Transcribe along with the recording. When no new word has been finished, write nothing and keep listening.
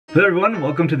Hello everyone,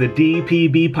 welcome to the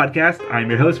DPB podcast. I'm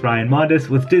your host, Ryan Mondis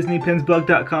with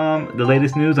DisneyPinsBlog.com, the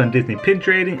latest news on Disney pin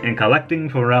trading and collecting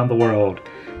from around the world.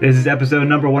 This is episode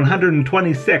number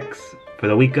 126 for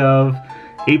the week of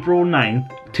April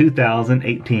 9th,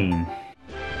 2018.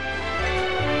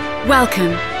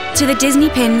 Welcome to the Disney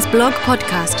Pins Blog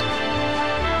Podcast.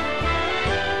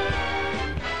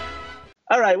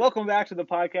 Alright, welcome back to the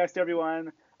podcast,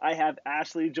 everyone. I have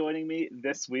Ashley joining me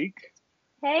this week.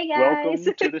 Hey guys.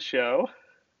 Welcome to the show.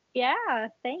 Yeah,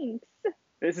 thanks.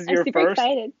 This is I'm your super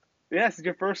excited. Yeah, this is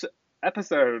your first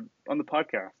episode on the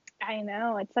podcast. I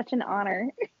know, it's such an honor.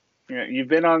 Yeah, you've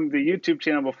been on the YouTube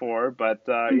channel before, but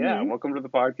yeah, welcome to the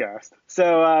podcast.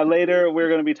 So later we're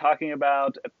going to be talking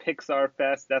about Pixar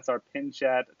Fest. That's our pin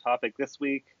chat topic this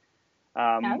week.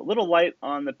 A little light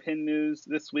on the pin news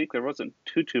this week. There wasn't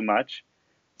too much.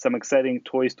 Some exciting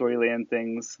Toy Story Land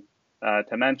things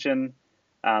to mention.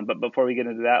 But before we get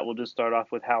into that, we'll just start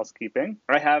off with housekeeping.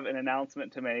 I have an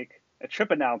announcement to make, a trip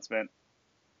announcement.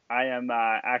 I am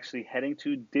actually heading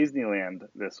to Disneyland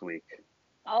this week.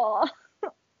 Oh,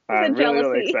 I'm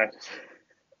really excited.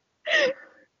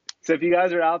 So if you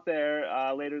guys are out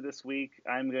there later this week,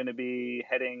 I'm going to be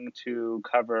heading to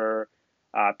cover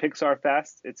Pixar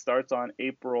Fest. It starts on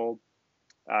April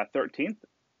 13th.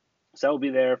 So I'll be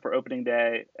there for opening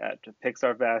day at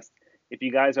Pixar Fest. If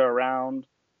you guys are around,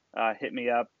 hit me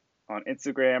up on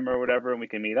Instagram or whatever, and we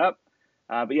can meet up.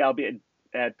 But yeah, I'll be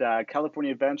at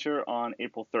California Adventure on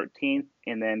April 13th,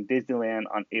 and then Disneyland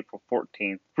on April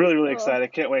 14th. Really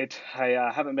excited! Can't wait.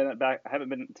 I haven't been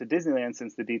to Disneyland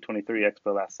since the D23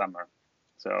 Expo last summer,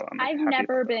 so I've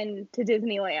never been to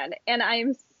Disneyland, and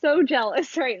I'm so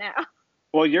jealous right now.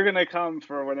 Well, you're gonna come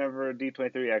for whenever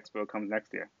D23 Expo comes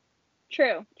next year.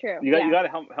 True. You got to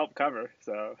help cover.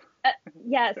 So.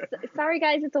 Yes. Sorry,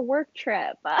 guys. It's a work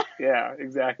trip. Yeah,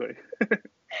 exactly.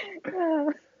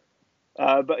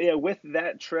 But yeah, with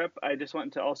that trip, I just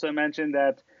want to also mention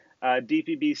that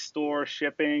DPB store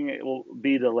shipping will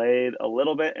be delayed a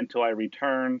little bit until I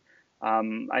return.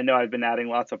 I know I've been adding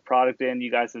lots of product in. You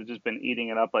guys have just been eating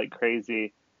it up like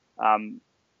crazy.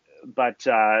 But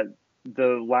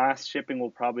the last shipping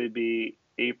will probably be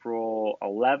April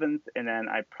 11th, and then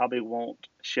I probably won't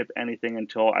ship anything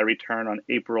until I return on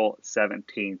April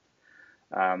 17th.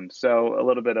 So a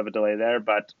little bit of a delay there,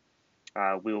 but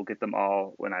we will get them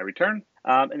all when I return.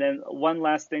 And then one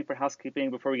last thing for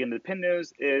housekeeping before we get into the pin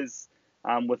news is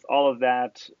with all of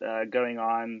that going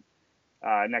on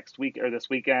next week or this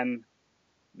weekend,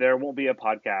 there won't be a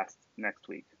podcast next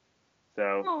week.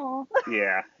 So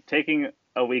yeah, taking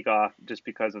a week off just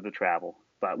because of the travel.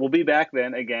 But we'll be back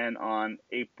then again on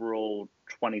April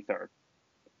 23rd.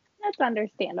 That's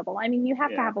understandable. I mean, you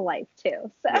have to have a life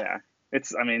too. So. Yeah,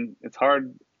 it's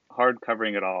hard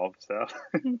covering it all. So.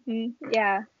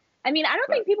 Yeah, I mean, I don't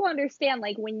think people understand.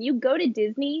 Like when you go to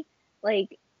Disney,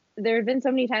 like there have been so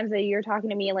many times that you're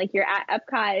talking to me, like you're at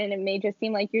Epcot, and it may just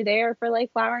seem like you're there for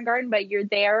like Flower and Garden, but you're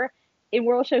there in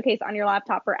World Showcase on your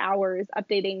laptop for hours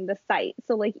updating the site.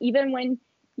 So like even when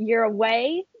you're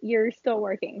away, you're still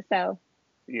working. So.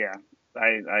 Yeah,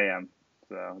 I am.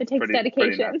 So it takes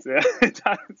dedication. Yeah, it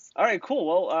does. All right, cool.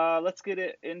 Well, let's get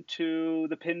it into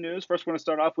the pin news. First, we're going to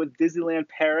start off with Disneyland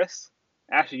Paris.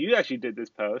 Ashley, you actually did this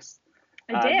post.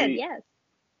 I did, yes.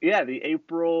 Yeah, the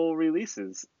April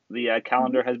releases. The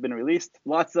calendar has been released.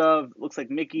 Lots of, looks like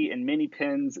Mickey and Minnie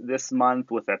pins this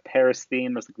month with a Paris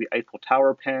theme. There's like the Eiffel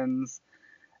Tower pins.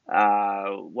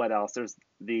 What else? There's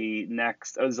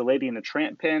there's a Lady and the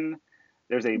Tramp pin.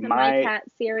 There's a My Cat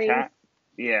series. Cat.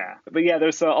 Yeah. But yeah,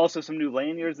 there's also some new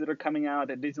lanyards that are coming out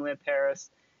at Disneyland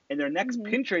Paris. And their next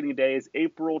pin trading day is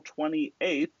April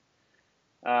 28th.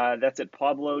 That's at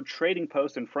Pueblo Trading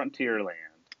Post in Frontierland.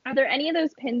 Are there any of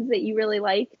those pins that you really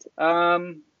liked?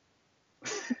 I'll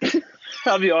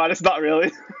be honest, not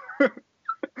really.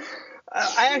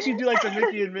 I actually do like the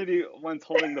Mickey and Minnie ones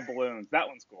holding the balloons. That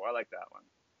one's cool. I like that one.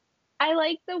 I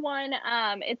like the one,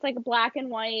 it's like black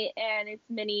and white, and it's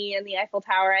Minnie and the Eiffel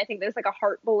Tower. I think there's like a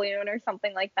heart balloon or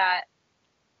something like that.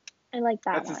 I like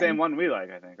that one. That's the same one we like,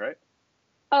 I think, right?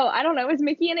 Oh, I don't know. Is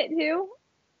Mickey in it too?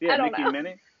 Yeah, I don't Mickey know. and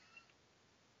Minnie?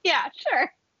 Yeah,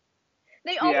 sure.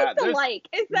 They all look alike.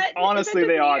 Honestly,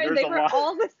 they are. There's they were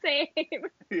all the same.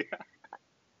 Yeah.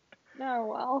 Oh,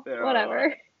 well,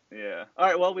 whatever. Yeah. All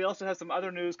right, well, we also have some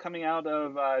other news coming out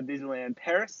of Disneyland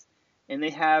Paris. And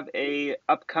they have a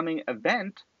upcoming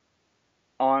event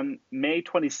on May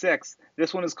 26th.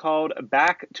 This one is called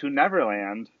Back to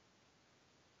Neverland,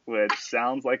 which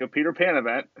sounds like a Peter Pan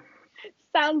event.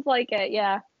 Sounds like it,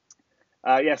 yeah.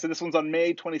 So this one's on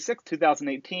May 26th,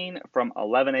 2018, from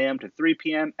 11 a.m. to 3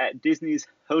 p.m. at Disney's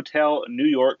Hotel New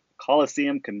York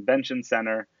Coliseum Convention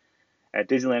Center. at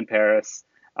Disneyland Paris.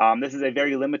 This is a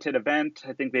very limited event.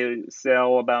 I think they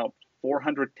sell about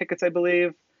 400 tickets, I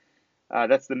believe.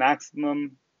 That's the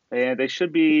maximum. And they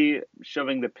should be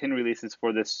showing the pin releases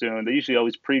for this soon. They usually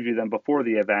always preview them before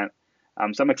the event.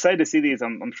 So I'm excited to see these.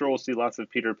 I'm sure we'll see lots of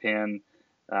Peter Pan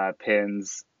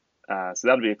pins. So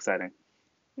that'll be exciting.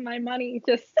 My money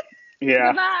just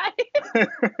Yeah.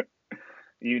 goodbye.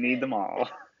 You need them all.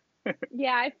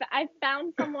 Yeah, I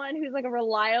found someone who's like a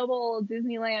reliable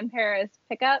Disneyland Paris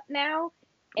pickup now,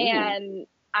 and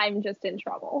I'm just in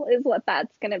trouble, is what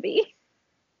that's gonna be.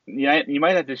 Yeah, you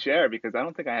might have to share because I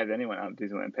don't think I have anyone out in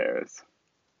Disneyland Paris.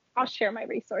 I'll share my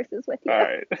resources with you. All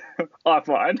right,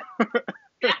 offline.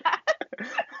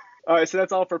 All right, so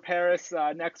that's all for Paris.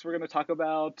 Next, we're going to talk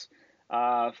about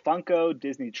Funko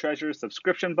Disney Treasures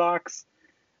subscription box.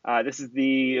 This is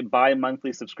the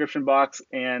bi-monthly subscription box,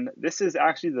 and this is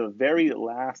actually the very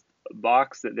last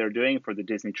box that they're doing for the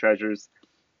Disney Treasures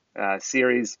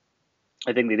series.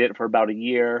 I think they did it for about a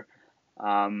year.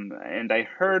 And I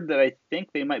heard that I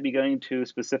think they might be going to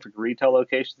specific retail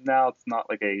locations now. It's not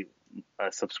like a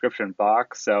subscription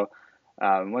box. So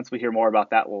once we hear more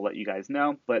about that, we'll let you guys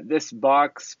know. But this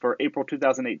box for April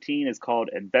 2018 is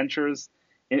called Adventures,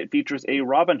 and it features a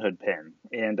Robin Hood pin.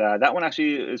 And that one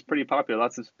actually is pretty popular.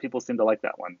 Lots of people seem to like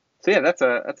that one. So yeah, that's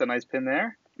a nice pin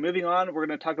there. Moving on, we're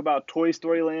going to talk about Toy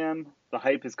Story Land. The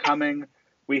hype is coming.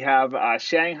 We have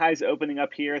Shanghai's opening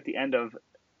up here at the end of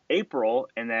April,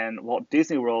 and then Walt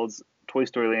Disney World's Toy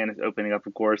Story Land is opening up,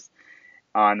 of course,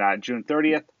 on June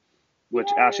 30th, which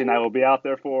Yay. Ashley and I will be out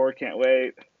there for. Can't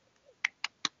wait.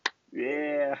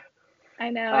 Yeah. I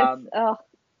know.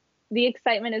 The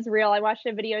excitement is real. I watched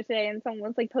a video today, and someone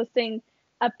was like posting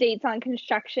updates on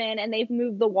construction, and they've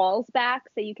moved the walls back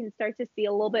so you can start to see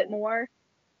a little bit more.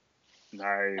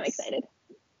 Nice. I'm excited.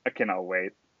 I cannot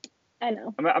wait. I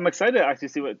know. I'm excited to actually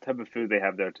see what type of food they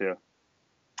have there, too.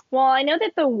 Well, I know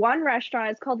that the one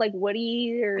restaurant is called like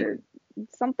Woody or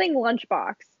something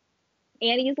Lunchbox.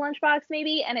 Annie's Lunchbox,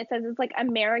 maybe. And it says it's like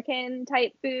American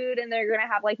type food, and they're going to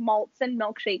have like malts and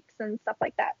milkshakes and stuff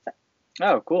like that. So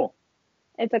Oh, cool.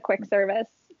 it's a quick service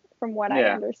from what I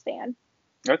understand.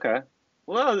 Okay.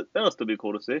 Well, that'll still be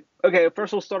cool to see. Okay,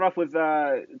 first we'll start off with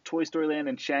Toy Story Land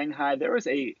in Shanghai. There was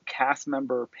a cast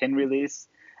member pin release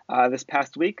this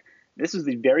past week. This is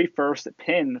the very first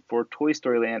pin for Toy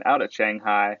Story Land out at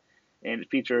Shanghai, and it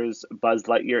features Buzz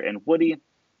Lightyear and Woody.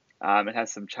 It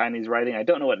has some Chinese writing. I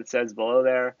don't know what it says below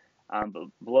there, but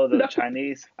below the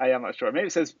Chinese, I'm not sure. Maybe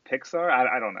it says Pixar.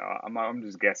 I don't know. I'm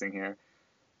just guessing here.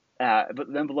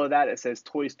 But then below that, it says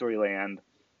Toy Story Land.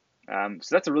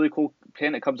 So that's a really cool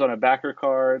pin. It comes on a backer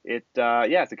card. It's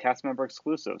a cast member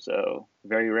exclusive, so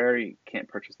very rare. You can't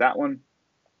purchase that one.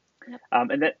 Yep.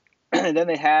 And then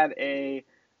they had a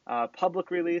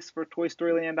public release for Toy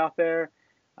Story Land out there.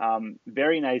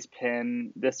 Very nice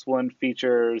pin. This one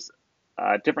features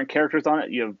different characters on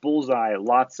it. You have Bullseye,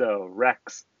 Lotso,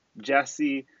 Rex,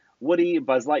 Jessie, Woody,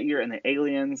 Buzz Lightyear, and the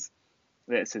aliens.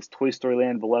 It says Toy Story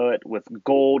Land below it with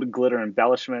gold glitter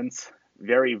embellishments.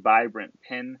 Very vibrant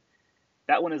pin.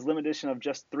 That one is limited edition of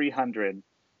just 300.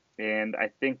 And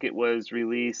I think it was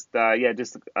released,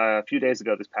 just a few days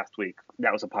ago this past week.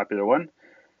 That was a popular one.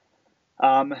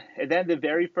 And then the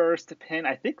very first pin,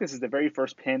 I think this is the very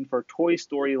first pin for Toy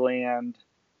Story Land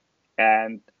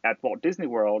and at Walt Disney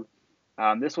World.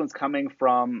 This one's coming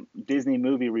from Disney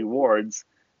Movie Rewards.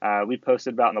 We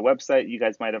posted about on the website. You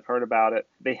guys might have heard about it.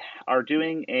 They are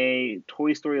doing a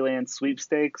Toy Story Land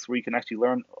sweepstakes where you can actually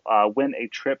win a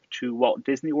trip to Walt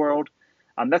Disney World.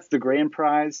 That's the grand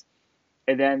prize.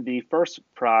 And then the first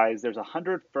prize, there's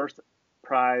 100 first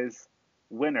prize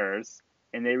winners,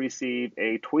 and they receive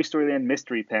a Toy Story Land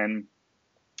mystery pin.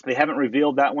 They haven't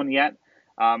revealed that one yet.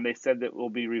 They said that it will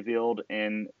be revealed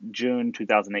in June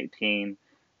 2018.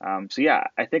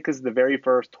 I think this is the very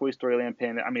first Toy Story Land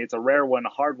pin. I mean, it's a rare one, a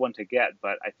hard one to get,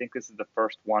 but I think this is the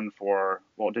first one for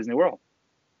Walt Disney World.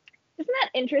 Isn't that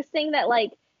interesting that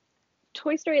like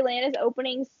Toy Story Land is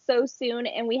opening so soon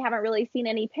and we haven't really seen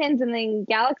any pins, and then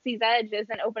Galaxy's Edge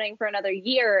isn't opening for another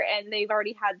year and they've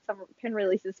already had some pin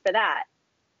releases for that.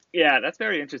 Yeah, that's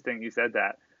very interesting you said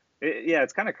that.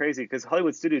 It's kind of crazy because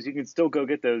Hollywood Studios, you can still go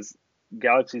get those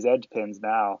Galaxy's Edge pins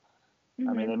now. Mm-hmm.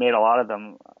 I mean, they made a lot of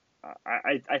them.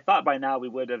 I thought by now we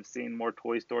would have seen more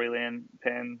Toy Story Land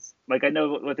pins. Like, I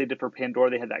know what they did for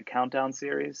Pandora. They had that countdown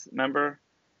series, remember?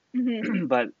 Mm-hmm.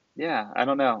 But yeah, I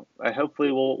don't know.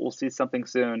 Hopefully we'll see something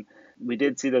soon. We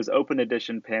did see those open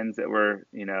edition pins that were,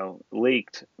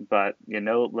 leaked, but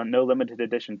no limited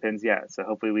edition pins yet. So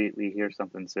hopefully we hear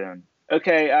something soon.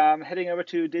 Okay, heading over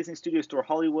to Disney Studio Store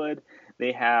Hollywood.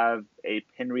 They have a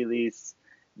pin release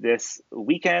this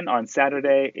weekend on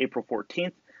Saturday, April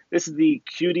 14th. This is the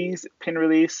Cuties pin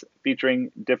release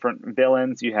featuring different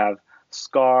villains. You have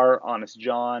Scar, Honest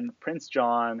John, Prince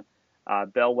John,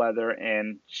 Bellwether,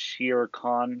 and Shere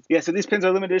Khan. Yeah, so these pins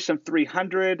are limited edition of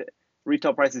 300.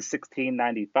 Retail price is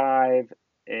 $16.95.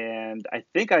 And I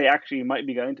think I actually might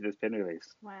be going to this pin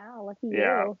release. Wow, lucky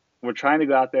Yeah, you. we're trying to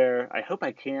go out there. I hope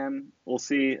I can. We'll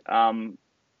see.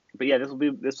 But yeah,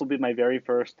 this will be my very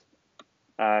first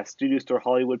Studio Store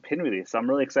Hollywood pin release. So I'm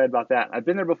really excited about that. I've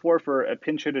been there before for a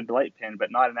Pin Show to Delight pin,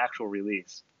 but not an actual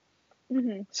release.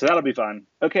 Mm-hmm. So that'll be fun.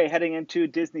 Okay, heading into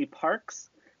Disney Parks,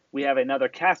 we have another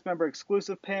cast member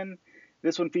exclusive pin.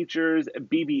 This one features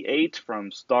BB-8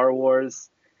 from Star Wars.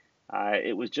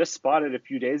 It was just spotted a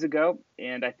few days ago,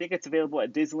 and I think it's available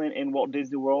at Disneyland and Walt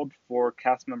Disney World for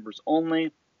cast members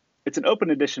only. It's an open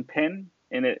edition pin,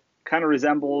 and it kind of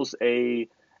resembles a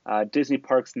Disney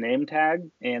Parks name tag,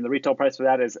 and the retail price for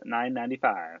that is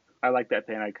 $9.95. I like that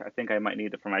pin. I think I might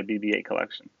need it for my BB-8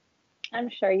 collection. I'm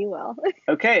sure you will.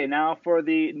 Okay, now for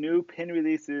the new pin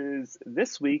releases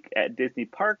this week at Disney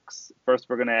Parks. First,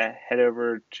 we're going to head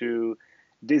over to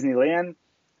Disneyland.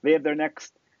 They have their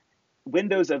next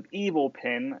Windows of Evil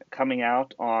pin coming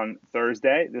out on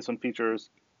Thursday. This one features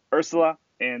Ursula,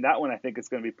 and that one I think is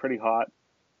going to be pretty hot.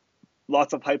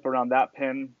 Lots of hype around that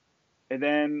pin. And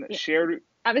then shared...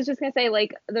 I was just going to say,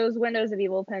 like, those Windows of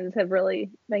Evil pins have really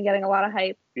been getting a lot of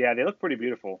hype. Yeah, they look pretty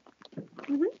beautiful.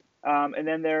 Mm-hmm. And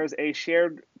then there's a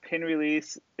shared pin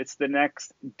release. It's the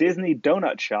next Disney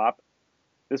Donut Shop.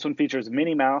 This one features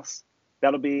Minnie Mouse.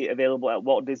 That'll be available at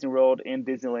Walt Disney World and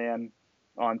Disneyland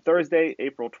on Thursday,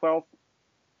 April 12th.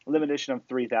 Limited edition of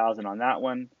 3,000 on that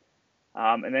one.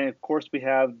 And then, of course, we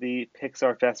have the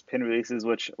Pixar Fest pin releases,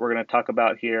 which we're going to talk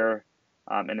about here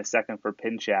in a second for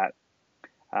Pin Chat.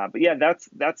 But yeah,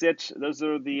 that's it. Those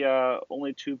are the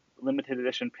only two limited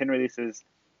edition pin releases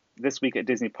this week at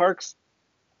Disney Parks.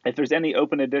 If there's any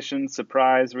open edition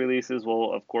surprise releases,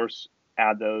 we'll, of course,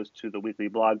 add those to the weekly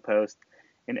blog post.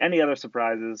 And any other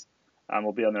surprises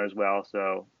will be on there as well.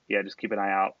 So, yeah, just keep an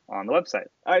eye out on the website.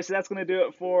 All right, so that's going to do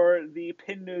it for the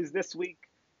pin news this week.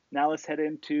 Now let's head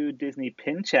into Disney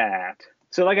Pin Chat.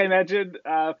 So like I mentioned,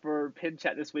 for Pin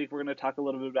Chat this week, we're going to talk a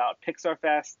little bit about Pixar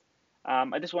Fest.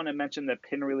 I just want to mention the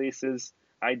pin releases.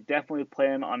 I definitely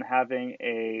plan on having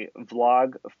a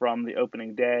vlog from the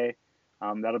opening day.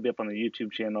 That'll be up on the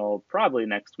YouTube channel probably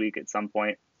next week at some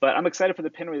point. But I'm excited for the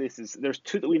pin releases. There's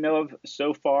two that we know of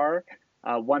so far.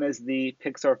 One is the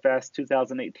Pixar Fest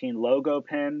 2018 logo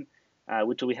pin,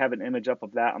 which we have an image up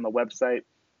of that on the website.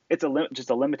 It's just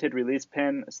a limited release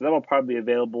pin, so that'll probably be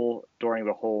available during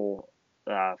the whole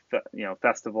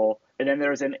festival. And then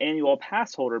there's an annual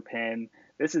pass holder pin.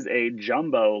 This is a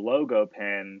jumbo logo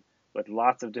pin with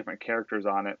lots of different characters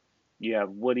on it. You have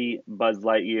Woody, Buzz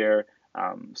Lightyear,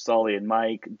 Sully and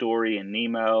Mike, Dory and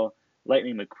Nemo,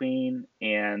 Lightning McQueen,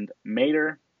 and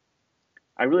Mater.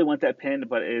 I really want that pin,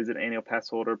 but it is an annual pass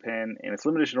holder pin, and it's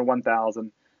limited edition of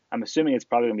 1,000. I'm assuming it's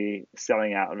probably going to be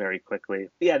selling out very quickly.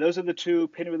 Yeah, those are the two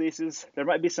pin releases. There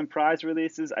might be some prize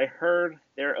releases. I heard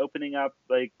they're opening up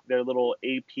like their little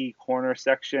AP corner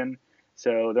section,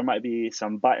 so there might be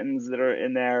some buttons that are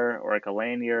in there or like a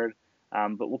lanyard,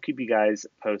 but we'll keep you guys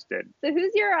posted. So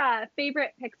who's your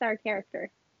favorite Pixar character?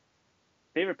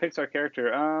 Favorite Pixar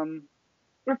character?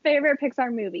 Or favorite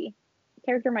Pixar movie?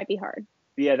 Character might be hard.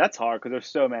 Yeah, that's hard because there's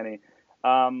so many.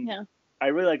 Yeah. I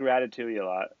really like Ratatouille a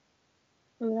lot.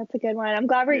 Oh, that's a good one. I'm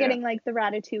glad we're getting like the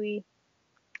Ratatouille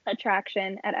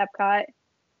attraction at Epcot.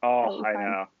 Oh,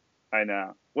 I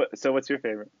know. So what's your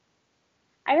favorite?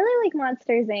 I really like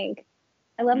Monsters, Inc.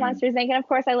 I love Monsters, Inc. And of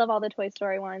course I love all the Toy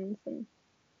Story ones, and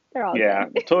they're all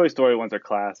good. The Toy Story ones are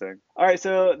classic. All right,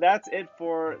 so that's it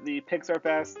for the Pixar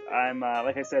Fest. I'm,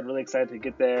 like I said, really excited to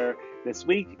get there this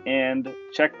week and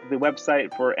check the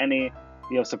website for any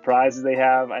surprises they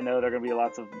have. I know there are going to be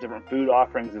lots of different food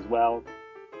offerings as well.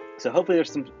 So hopefully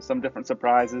there's some different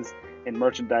surprises in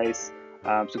merchandise.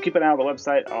 So keep an eye on the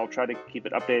website. I'll try to keep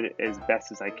it updated as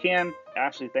best as I can.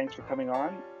 Ashley, thanks for coming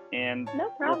on. And no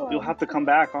problem. You'll have to come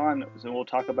back on, so we'll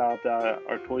talk about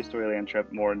our Toy Story Land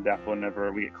trip more in depth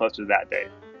whenever we get closer to that date.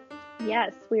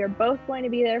 Yes, we are both going to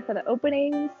be there for the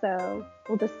opening, so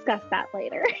we'll discuss that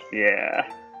later.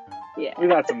 Yeah. Yeah. We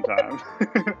got some time.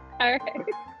 All right.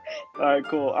 All right,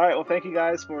 cool. All right, well, thank you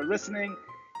guys for listening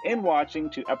and watching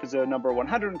to episode number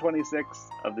 126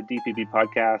 of the DPB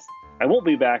podcast. I won't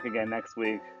be back again next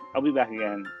week. I'll be back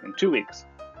again in 2 weeks.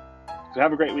 So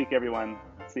have a great week, everyone.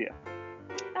 See ya.